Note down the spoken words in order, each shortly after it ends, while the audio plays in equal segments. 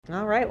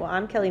All right, well,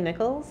 I'm Kelly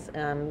Nichols.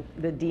 I'm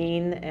the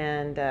Dean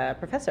and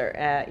Professor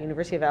at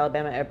University of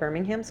Alabama at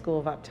Birmingham School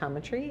of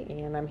Optometry,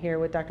 and I'm here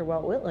with Dr.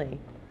 Walt Whitley.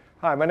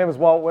 Hi, my name is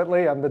Walt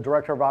Whitley. I'm the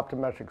Director of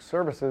Optometric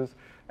Services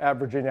at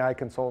Virginia Eye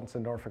Consultants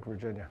in Norfolk,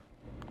 Virginia.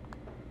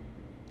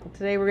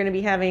 Today we're going to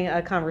be having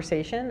a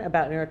conversation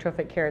about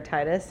neurotrophic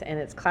keratitis and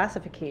its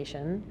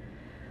classification.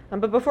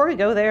 But before we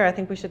go there, I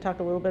think we should talk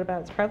a little bit about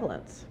its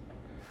prevalence.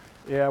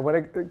 Yeah, when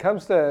it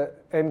comes to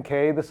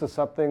NK, this is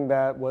something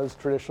that was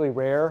traditionally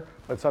rare,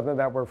 but something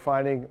that we're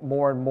finding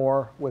more and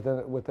more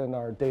within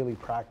our daily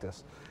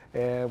practice.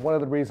 And one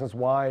of the reasons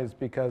why is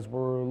because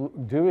we're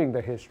doing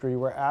the history,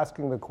 we're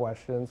asking the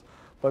questions,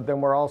 but then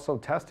we're also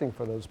testing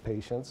for those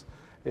patients.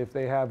 If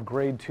they have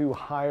grade 2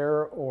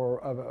 higher or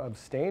of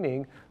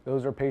staining,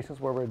 those are patients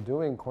where we're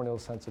doing corneal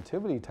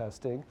sensitivity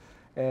testing.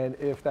 And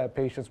if that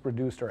patient's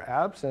reduced or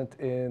absent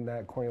in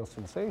that corneal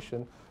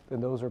sensation, then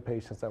those are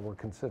patients that we're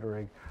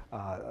considering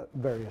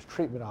various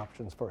treatment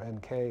options for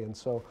NK. And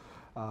so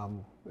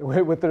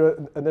with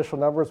the initial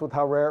numbers, with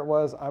how rare it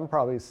was, I'm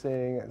probably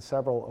seeing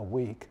several a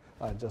week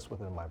just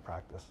within my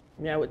practice.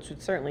 Yeah, which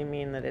would certainly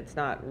mean that it's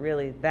not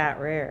really that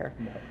rare.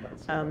 No,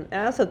 that's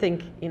I also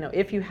think,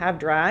 if you have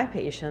dry eye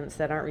patients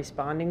that aren't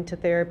responding to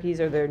therapies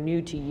or they're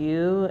new to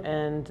you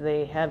and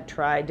they have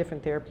tried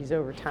different therapies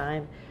over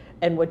time,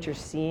 and what you're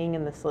seeing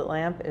in the slit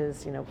lamp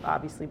is,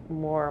 obviously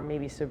more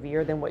maybe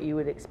severe than what you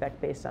would expect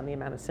based on the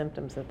amount of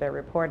symptoms that they're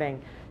reporting.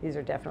 These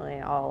are definitely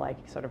all like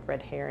sort of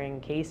red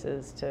herring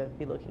cases to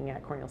be looking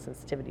at corneal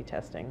sensitivity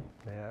testing.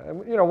 Yeah, and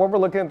when we're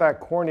looking at that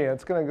cornea,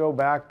 it's going to go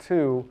back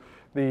to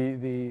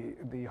the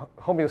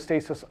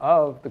homeostasis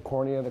of the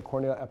cornea and the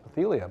corneal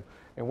epithelium.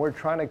 And we're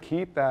trying to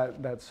keep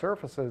that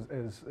surface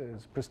as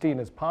pristine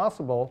as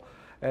possible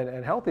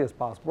and healthy as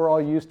possible. We're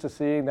all used to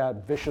seeing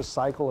that vicious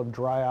cycle of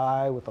dry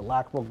eye with the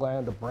lacrimal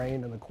gland, the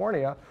brain, and the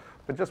cornea.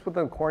 But just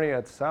within the cornea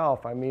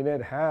itself, I mean,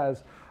 it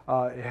has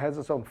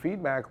its own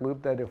feedback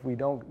loop that if we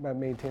don't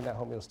maintain that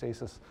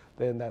homeostasis,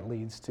 then that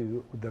leads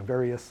to the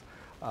various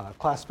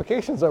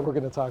classifications that we're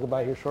going to talk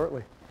about here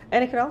shortly.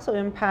 And it can also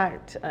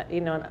impact,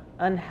 an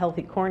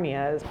unhealthy cornea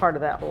as part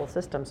of that whole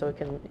system, so it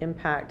can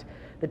impact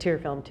the tear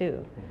film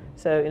too.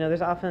 So,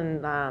 there's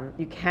often,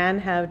 you can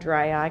have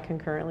dry eye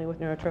concurrently with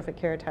neurotrophic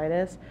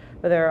keratitis,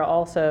 but there are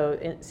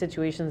also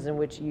situations in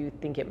which you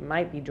think it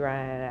might be dry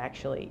and it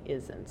actually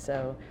isn't.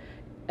 So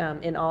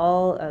in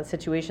all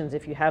situations,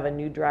 if you have a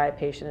new dry eye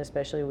patient,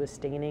 especially with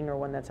staining or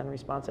one that's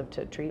unresponsive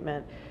to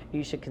treatment,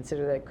 you should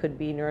consider that it could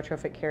be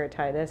neurotrophic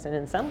keratitis. And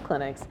in some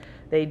clinics,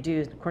 they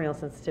do corneal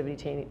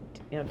sensitivity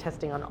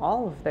testing on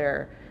all of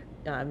their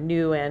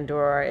new and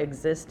or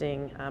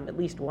existing, at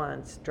least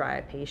once, dry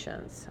eye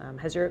patients.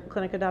 Has your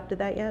clinic adopted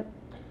that yet?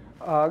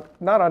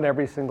 Not on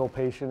every single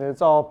patient.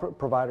 It's all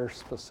provider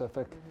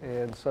specific.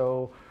 And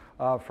so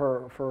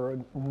for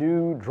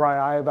new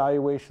dry eye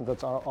evaluations,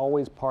 that's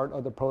always part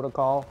of the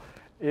protocol.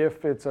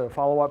 If it's a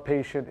follow-up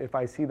patient, if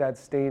I see that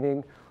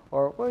staining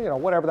or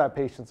whatever that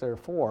patient's there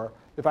for,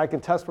 if I can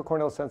test for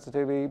corneal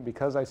sensitivity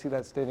because I see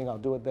that staining, I'll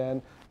do it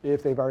then.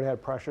 If they've already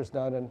had pressures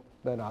done, and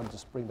then I'll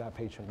just bring that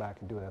patient back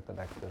and do it at the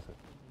next visit.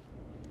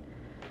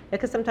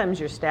 Because sometimes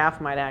your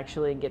staff might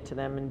actually get to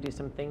them and do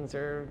some things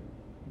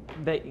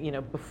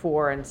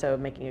before, and so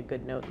making a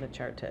good note in the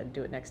chart to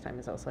do it next time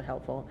is also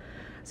helpful.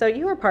 So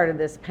you were part of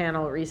this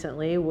panel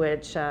recently,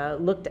 which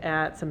looked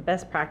at some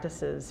best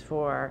practices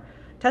for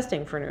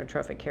testing for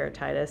neurotrophic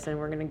keratitis, and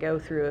we're going to go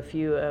through a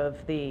few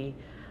of the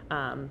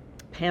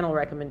panel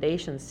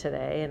recommendations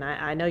today, and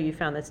I know you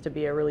found this to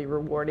be a really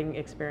rewarding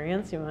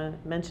experience. You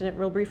want to mention it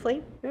real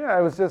briefly? Yeah,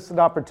 it was just an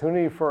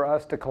opportunity for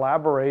us to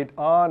collaborate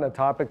on a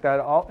topic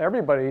that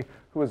everybody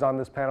who was on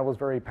this panel was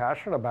very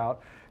passionate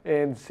about,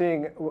 and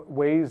seeing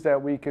ways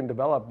that we can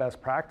develop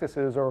best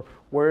practices or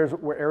where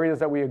areas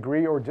that we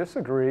agree or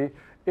disagree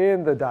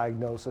in the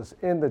diagnosis,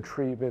 in the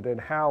treatment,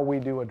 and how we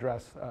do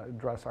address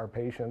our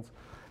patients.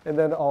 And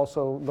then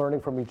also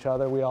learning from each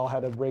other. We all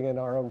had to bring in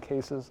our own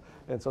cases,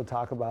 and so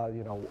talk about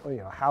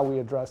how we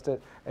addressed it,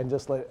 and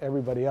just let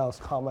everybody else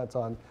comment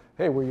on,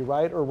 hey, were you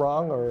right or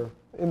wrong? Or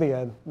in the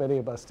end, many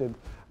of us did.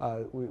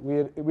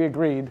 We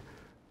agreed.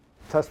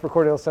 Test for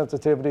corneal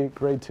sensitivity,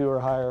 grade 2 or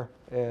higher,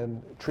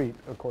 and treat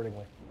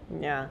accordingly.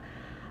 Yeah.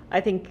 I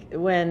think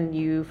when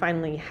you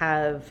finally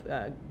have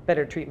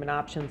better treatment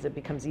options, it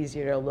becomes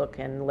easier to look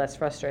and less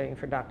frustrating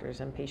for doctors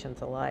and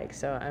patients alike.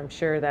 So I'm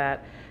sure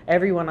that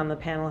everyone on the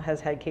panel has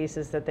had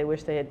cases that they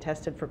wish they had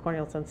tested for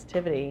corneal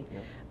sensitivity,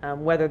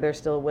 whether they're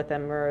still with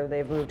them or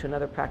they've moved to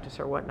another practice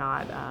or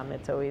whatnot.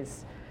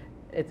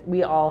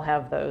 We all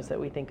have those that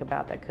we think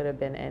about that could have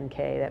been NK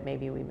that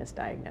maybe we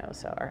misdiagnosed.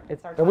 So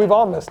and we've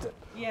all missed it.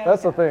 Yeah,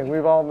 that's the thing.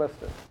 We've all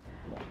missed it.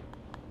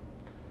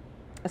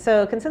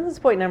 So consensus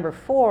point number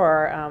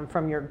 4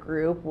 from your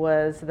group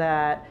was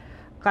that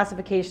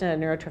classification of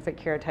neurotrophic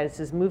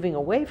keratitis is moving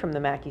away from the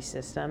Mackey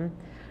system.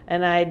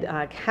 And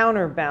I'd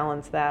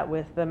counterbalance that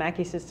with the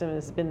Mackey system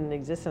has been in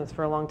existence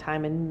for a long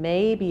time and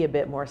may be a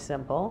bit more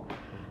simple.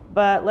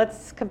 But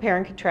let's compare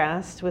and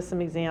contrast with some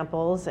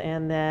examples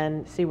and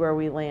then see where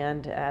we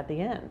land at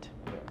the end.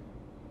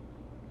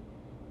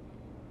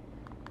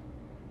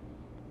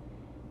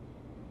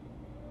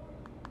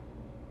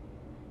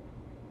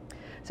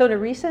 So in a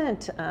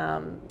recent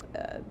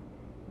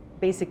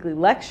basically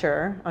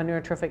lecture on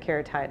neurotrophic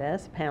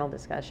keratitis, panel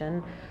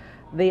discussion,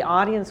 the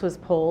audience was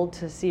polled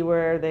to see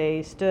where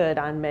they stood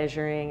on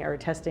measuring or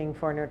testing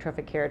for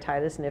neurotrophic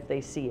keratitis and if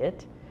they see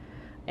it.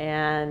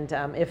 And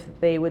if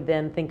they would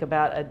then think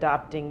about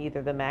adopting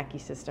either the Mackey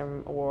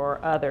system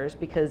or others,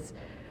 because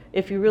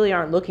if you really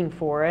aren't looking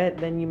for it,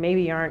 then you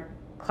maybe aren't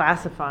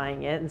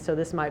classifying it, and so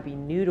this might be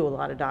new to a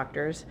lot of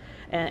doctors.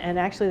 And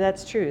actually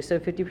that's true. So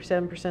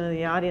 57% of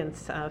the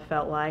audience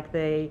felt like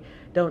they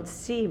don't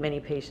see many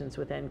patients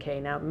with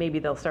NK. Now maybe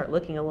they'll start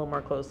looking a little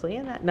more closely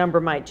and that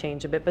number might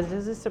change a bit, but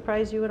does this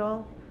surprise you at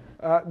all?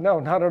 No,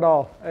 not at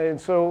all. And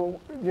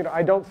so,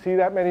 I don't see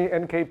that many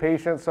NK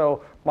patients.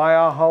 So my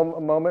aha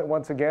moment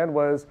once again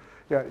was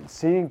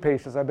seeing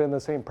patients. I've been in the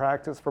same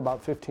practice for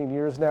about 15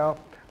 years now.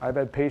 I've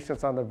had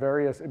patients on the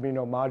various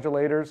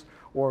immunomodulators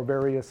or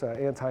various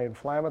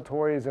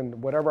anti-inflammatories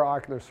and whatever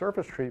ocular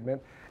surface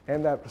treatment.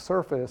 And that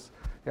surface,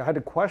 I had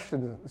to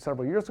question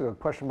several years ago,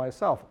 question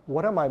myself,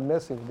 what am I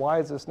missing? Why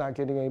is this not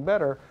getting any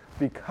better?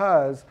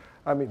 Because,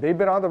 they've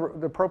been on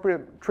the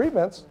appropriate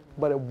treatments,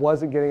 but it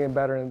wasn't getting any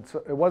better. And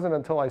so it wasn't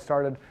until I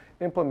started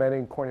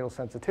implementing corneal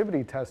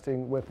sensitivity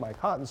testing with my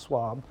cotton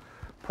swab,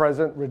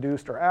 present,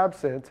 reduced, or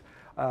absent,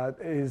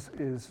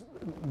 is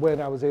when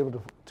I was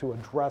able to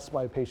address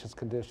my patient's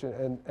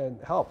condition and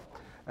help.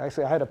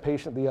 Actually, I had a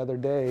patient the other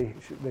day,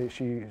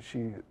 she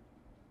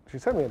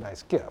sent me a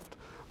nice gift,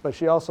 but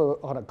she also,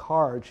 on a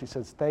card, she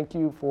says, thank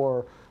you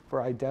for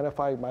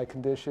identifying my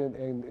condition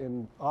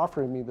and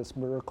offering me this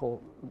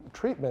miracle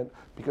treatment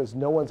because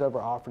no one's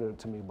ever offered it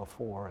to me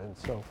before. And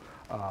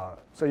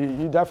so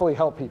you definitely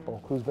help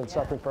people who's been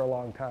suffering for a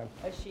long time.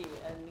 Is she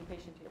a new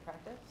patient to your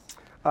practice?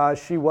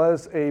 She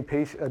was a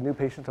new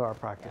patient to our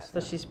practice.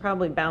 Yeah, so she's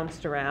probably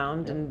bounced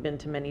around and been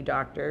to many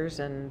doctors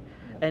and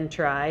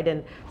tried.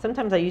 And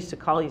sometimes I used to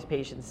call these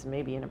patients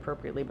maybe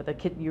inappropriately,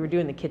 but you were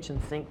doing the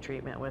kitchen sink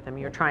treatment with them.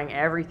 You were trying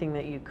everything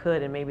that you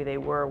could, and maybe they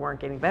were or weren't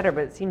getting better.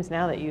 But it seems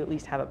now that you at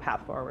least have a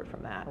path forward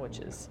from that, which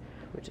is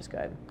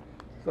good.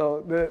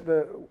 So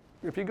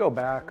if you go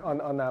back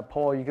on that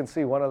poll, you can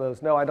see one of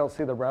those. No, I don't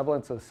see the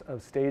prevalence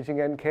of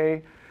staging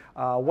NK.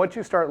 Once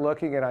you start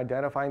looking at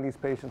identifying these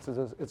patients,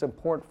 it's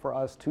important for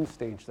us to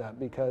stage that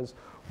because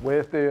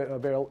with the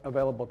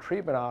available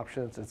treatment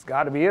options, it's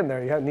got to be in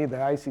there. You need the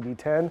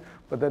ICD-10,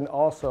 but then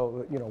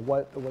also,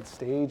 what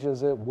stage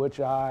is it, which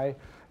eye,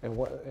 and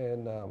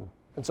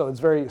so it's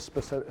very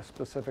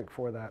specific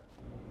for that.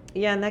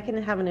 Yeah, and that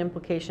can have an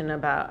implication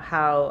about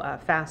how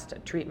fast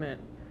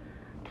treatment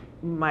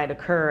might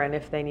occur and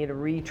if they need a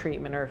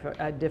retreatment or if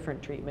a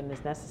different treatment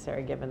is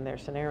necessary given their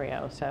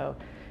scenario. So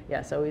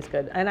yes, always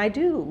good. And I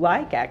do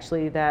like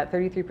actually that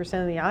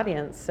 33% of the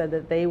audience said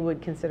that they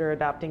would consider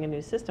adopting a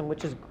new system,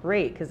 which is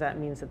great because that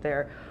means that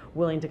they're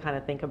willing to kind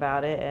of think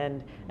about it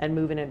and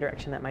move in a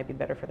direction that might be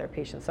better for their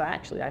patients. So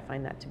actually I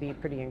find that to be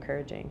pretty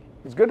encouraging.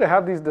 It's good to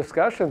have these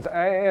discussions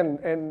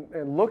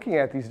and looking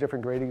at these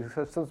different grading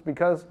systems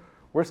because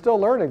we're still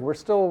learning. We're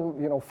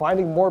still,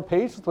 finding more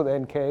patients with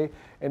NK,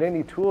 and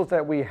any tools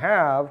that we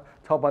have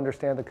to help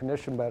understand the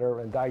condition better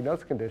and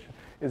diagnose the condition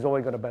is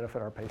only going to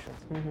benefit our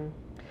patients. Mm-hmm.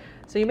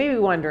 So you may be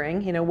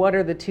wondering, what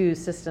are the two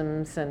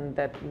systems and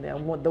that the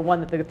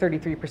one that the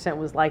 33%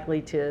 was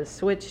likely to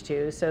switch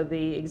to. So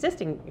the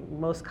existing,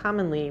 most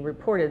commonly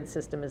reported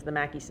system is the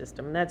Mackey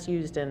system. And that's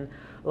used in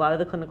a lot of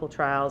the clinical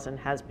trials and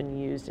has been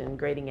used in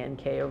grading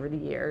NK over the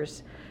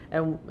years.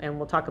 And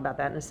we'll talk about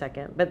that in a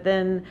second. But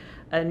then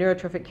a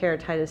neurotrophic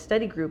keratitis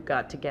study group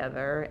got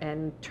together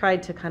and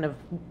tried to kind of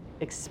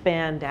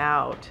expand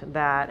out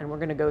that, and we're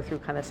going to go through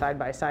kind of side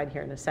by side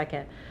here in a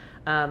second,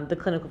 the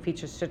clinical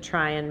features to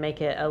try and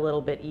make it a little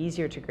bit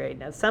easier to grade.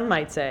 Now, some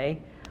might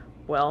say,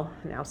 well,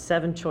 now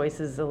 7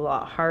 choices is a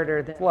lot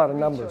harder than a lot of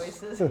numbers.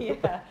 Choices.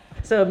 Yeah.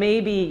 So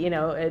maybe,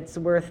 it's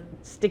worth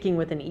sticking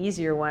with an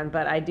easier one,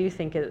 but I do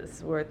think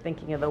it's worth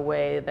thinking of the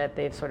way that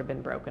they've sort of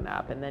been broken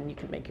up, and then you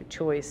can make your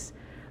choice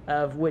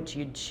of which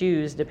you'd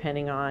choose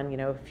depending on,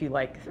 if you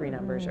like 3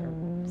 numbers or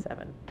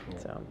 7.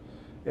 So.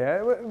 Yeah,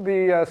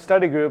 the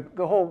study group,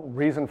 the whole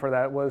reason for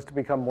that was to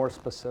become more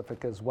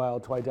specific as well,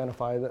 to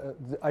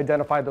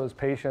identify those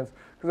patients.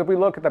 Because if we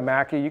look at the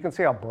Mackey, you can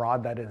see how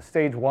broad that is.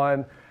 Stage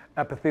 1,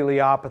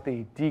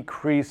 epitheliopathy,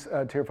 decreased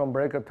tear film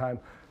breakup time,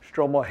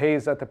 stromal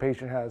haze that the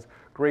patient has.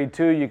 Grade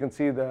 2, you can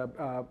see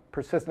the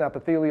persistent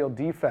epithelial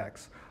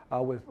defects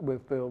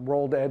with the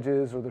rolled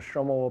edges or the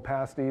stromal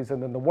opacities.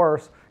 And then the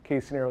worst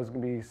case scenario is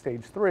going to be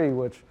stage 3,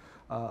 which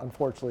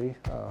unfortunately,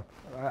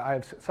 I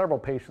have several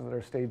patients that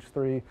are stage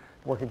 3,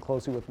 working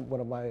closely with one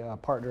of my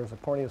partners, a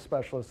cornea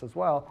specialist as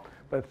well,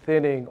 but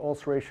thinning,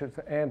 ulceration,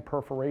 and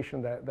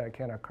perforation that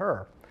can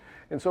occur.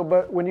 And so,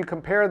 but when you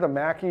compare the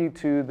Mackey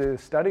to the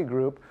study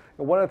group,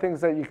 one of the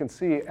things that you can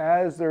see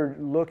as they're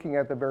looking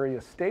at the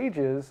various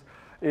stages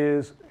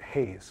is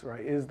haze,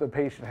 right? Is the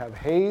patient have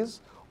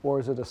haze or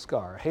is it a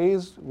scar?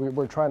 Haze,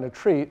 we're trying to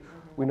treat.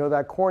 We know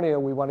that cornea,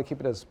 we want to keep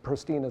it as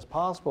pristine as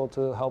possible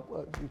to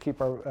help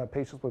keep our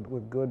patients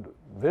with good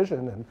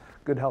vision and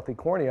good healthy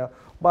cornea.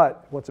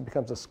 But once it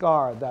becomes a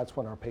scar, that's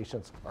when our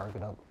patients are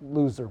going to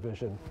lose their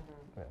vision.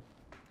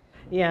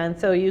 Yeah, and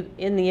so you,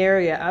 in the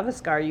area of a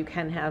scar, you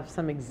can have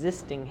some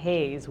existing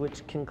haze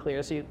which can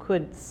clear, so you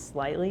could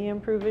slightly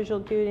improve visual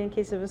acuity in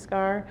case of a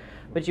scar,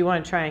 but you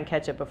want to try and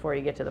catch it before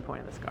you get to the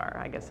point of the scar,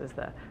 I guess is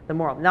the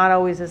moral. Not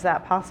always is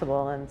that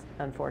possible, and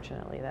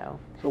unfortunately, though.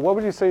 So what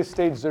would you say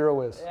stage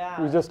 0 is?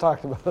 Yeah. We just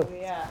talked about it.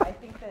 Yeah, I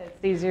think that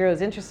stage 0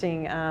 is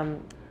interesting.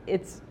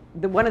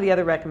 One of the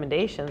other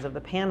recommendations of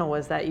the panel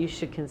was that you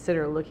should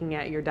consider looking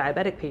at your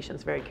diabetic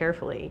patients very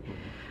carefully.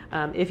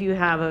 If you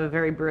have a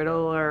very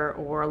brittle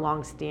or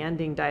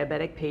long-standing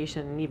diabetic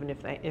patient, and even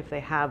if they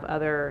have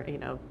other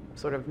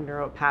sort of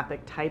neuropathic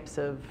types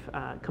of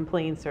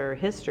complaints or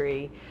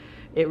history,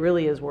 it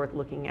really is worth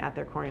looking at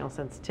their corneal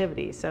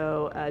sensitivity.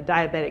 So a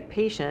diabetic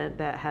patient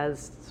that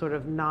has sort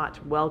of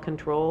not well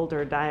controlled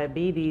or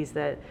diabetes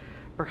that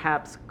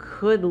perhaps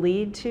could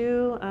lead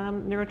to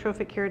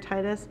neurotrophic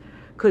keratitis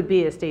could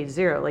be a stage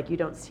 0. Like you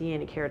don't see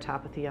any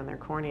keratopathy on their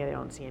cornea, they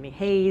don't see any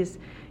haze,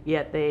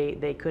 yet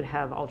they could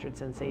have altered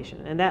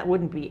sensation. And that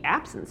wouldn't be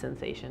absent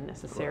sensation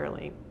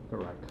necessarily.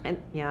 Correct. And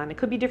it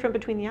could be different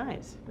between the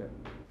eyes. Yeah.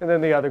 And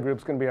then the other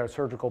group's going to be our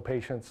surgical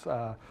patients,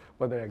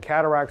 whether they had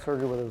cataract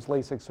surgery, whether it was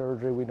LASIK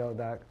surgery, we know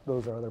that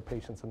those are other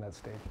patients in that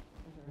stage.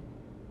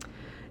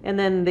 And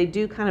then they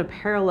do kind of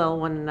parallel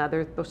one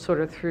another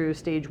sort of through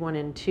stage 1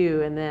 and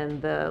 2, and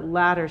then the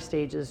latter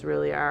stages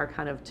really are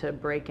kind of to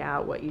break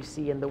out what you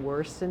see in the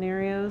worst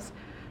scenarios.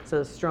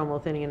 So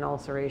stromal thinning and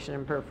ulceration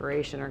and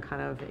perforation are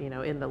kind of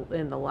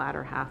in the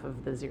latter half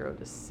of the 0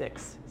 to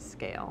 6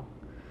 scale.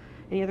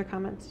 Any other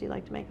comments you'd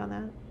like to make on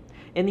that?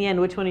 In the end,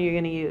 which one are you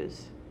going to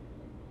use?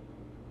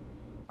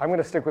 I'm going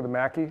to stick with the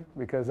Mackie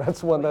because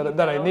that's one that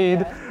I need.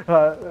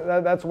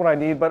 That's what I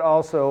need, but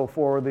also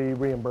for the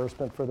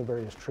reimbursement for the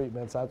various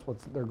treatments, that's what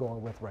they're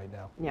going with right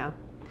now. Yeah,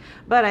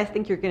 but I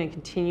think you're going to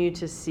continue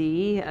to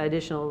see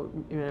additional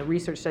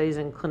research studies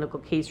and clinical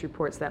case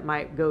reports that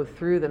might go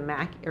through the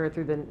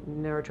through the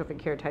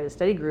neurotrophic keratitis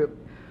study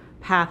group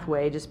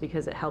pathway, just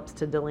because it helps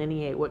to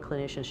delineate what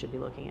clinicians should be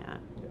looking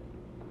at.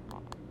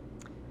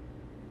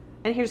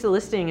 And here's the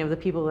listing of the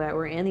people that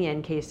were in the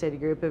NK study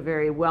group, a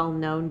very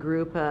well-known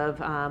group of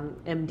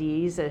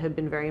MDs that have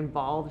been very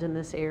involved in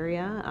this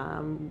area.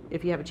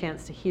 If you have a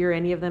chance to hear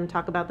any of them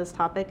talk about this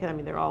topic, I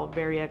mean, they're all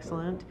very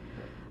excellent.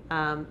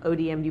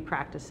 ODMD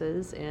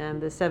practices, and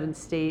the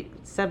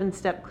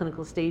seven-step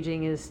clinical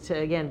staging is to,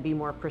 again, be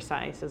more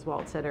precise, as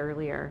Walt said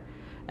earlier,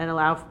 and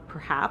allow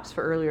perhaps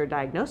for earlier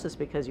diagnosis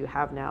because you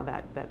have now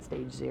that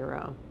stage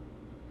 0.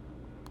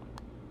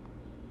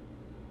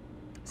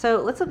 So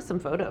let's look at some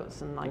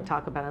photos and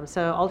talk about them.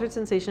 So altered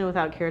sensation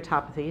without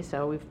keratopathy,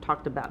 so we've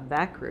talked about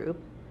that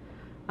group.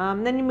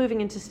 Then you're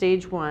moving into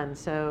stage 1.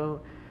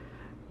 So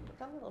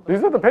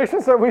these are the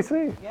patients that we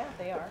see. Yeah,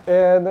 they are.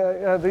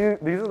 And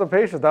these are the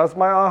patients. That was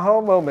my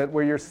aha moment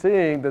where you're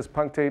seeing this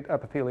punctate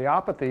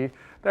epitheliopathy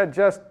that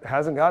just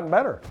hasn't gotten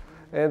better.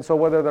 And so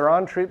whether they're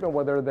on treatment,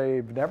 whether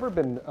they've never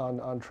been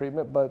on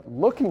treatment, but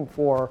looking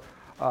for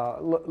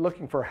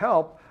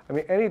help, I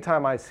mean,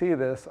 anytime I see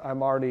this,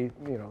 I'm already,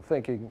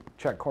 thinking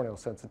check corneal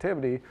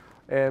sensitivity.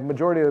 And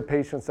majority of the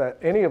patients that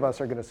any of us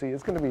are going to see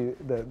is going to be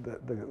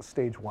the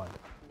stage 1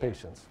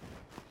 patients.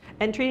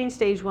 And treating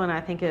stage 1,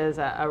 I think, is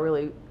a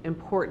really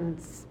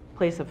important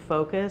place of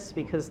focus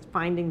because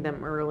finding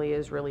them early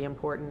is really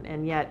important.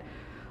 And yet,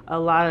 a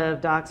lot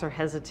of docs are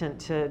hesitant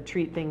to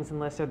treat things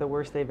unless they're the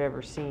worst they've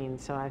ever seen.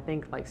 So I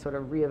think sort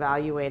of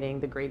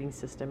reevaluating the grading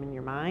system in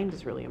your mind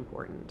is really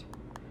important.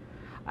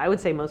 I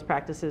would say most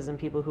practices and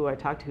people who I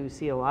talk to who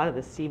see a lot of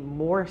this see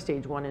more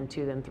stage 1 and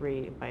 2 than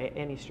 3 by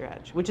any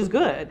stretch, which is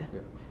good. Yeah.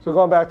 So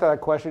going back to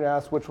that question you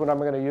asked, which one am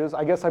I going to use?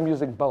 I guess I'm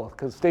using both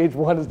because stage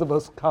 1 is the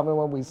most common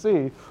one we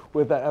see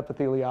with that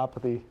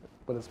epitheliopathy,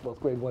 but it's both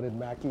grade 1 in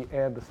Mackie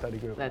and the study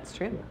group. That's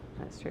true. Yeah.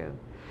 That's true.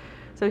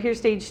 So here's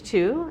stage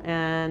 2,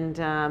 and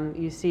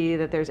you see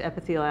that there's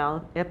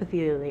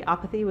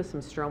epitheliopathy with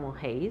some stromal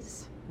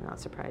haze, not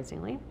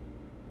surprisingly.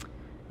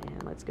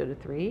 And let's go to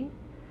 3.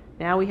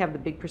 Now we have the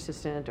big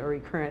persistent or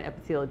recurrent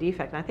epithelial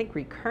defect. And I think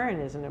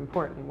recurrent is an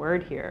important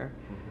word here.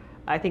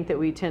 I think that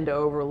we tend to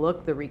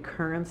overlook the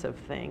recurrence of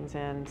things.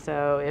 And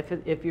so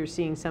if you're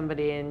seeing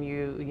somebody and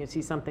you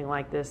see something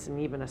like this and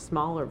even a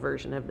smaller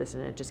version of this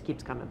and it just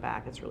keeps coming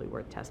back, it's really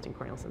worth testing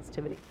corneal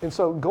sensitivity. And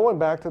so going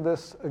back to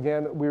this,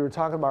 again, we were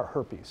talking about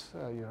herpes,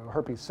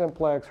 herpes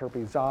simplex,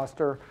 herpes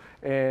zoster.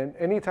 And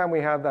anytime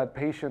we have that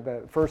patient,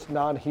 that first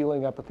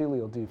non-healing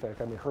epithelial defect,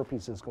 I mean,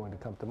 herpes is going to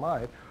come to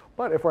mind.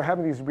 But if we're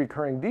having these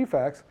recurring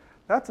defects,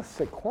 that's a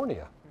sick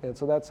cornea. And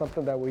so that's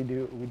something that we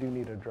do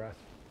need to address.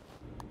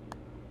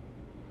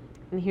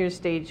 And here's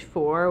stage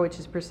 4, which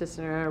is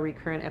persistent or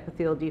recurrent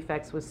epithelial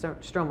defects with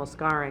stromal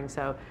scarring.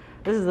 So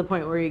this is the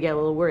point where you get a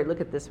little worried. Look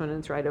at this one,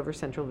 it's right over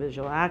central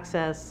visual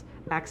axis,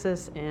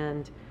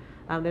 and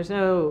there's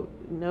no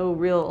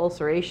real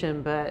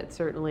ulceration, but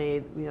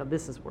certainly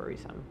this is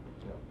worrisome.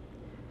 Yeah.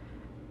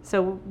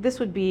 So this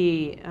would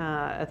be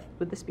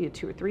would this be a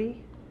 2 or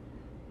 3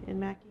 in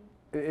Mackie?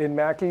 In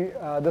Mackie,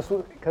 this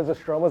would, because the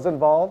stroma's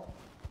involved,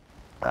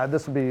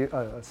 this would be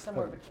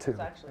somewhere 2. It's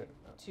actually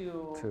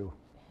 2.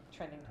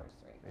 Trending towards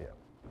 3.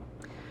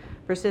 Yeah.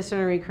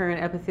 Persistent or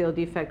recurrent epithelial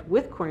defect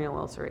with corneal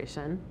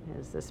ulceration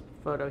is this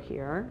photo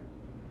here.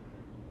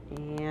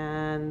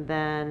 And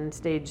then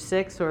stage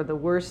 6, or the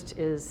worst,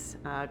 is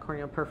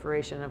corneal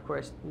perforation. Of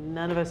course,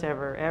 none of us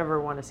ever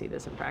want to see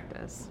this in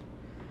practice.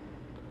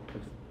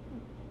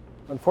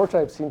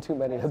 Unfortunately, I've seen too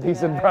many of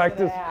these in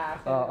practice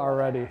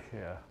already.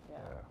 Yeah.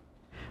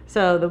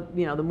 So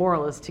the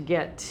moral is to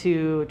get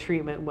to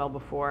treatment well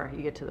before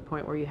you get to the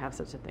point where you have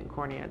such a thin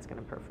cornea it's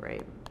going to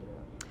perforate.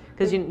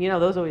 Because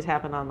those always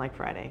happen on like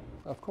Friday.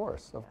 Of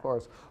course.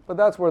 But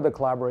that's where the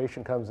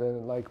collaboration comes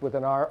in. Like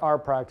within our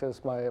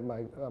practice,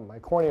 my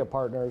cornea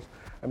partners,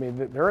 I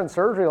mean, they're in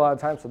surgery a lot of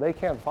times, so they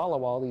can't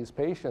follow all these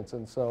patients.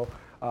 And so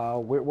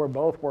we're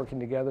both working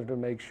together to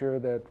make sure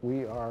that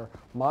we are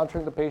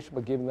monitoring the patient,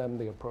 but giving them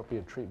the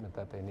appropriate treatment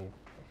that they need.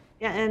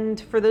 Yeah, and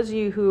for those of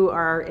you who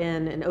are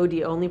in an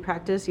OD-only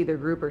practice, either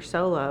group or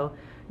solo,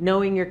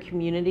 knowing your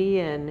community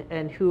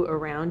and who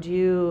around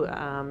you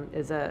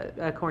is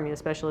a cornea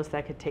specialist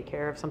that could take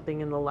care of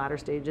something in the latter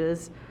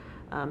stages.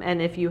 And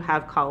if you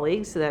have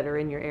colleagues that are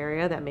in your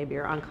area that maybe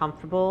are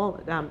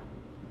uncomfortable,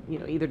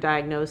 either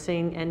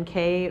diagnosing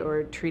NK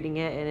or treating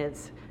it in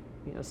its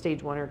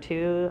stage 1 or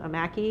 2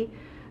 MACI,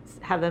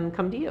 have them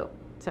come to you.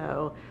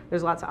 So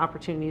there's lots of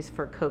opportunities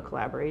for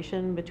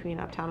co-collaboration between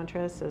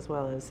optometrists as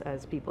well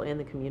as people in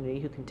the community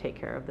who can take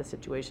care of the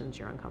situations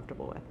you're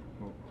uncomfortable with.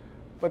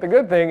 But the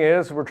good thing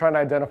is we're trying to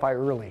identify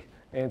early.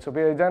 And so if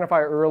we identify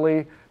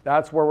early,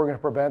 that's where we're going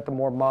to prevent the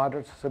more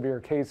moderate to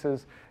severe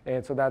cases.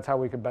 And so that's how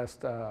we can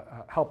best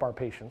help our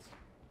patients.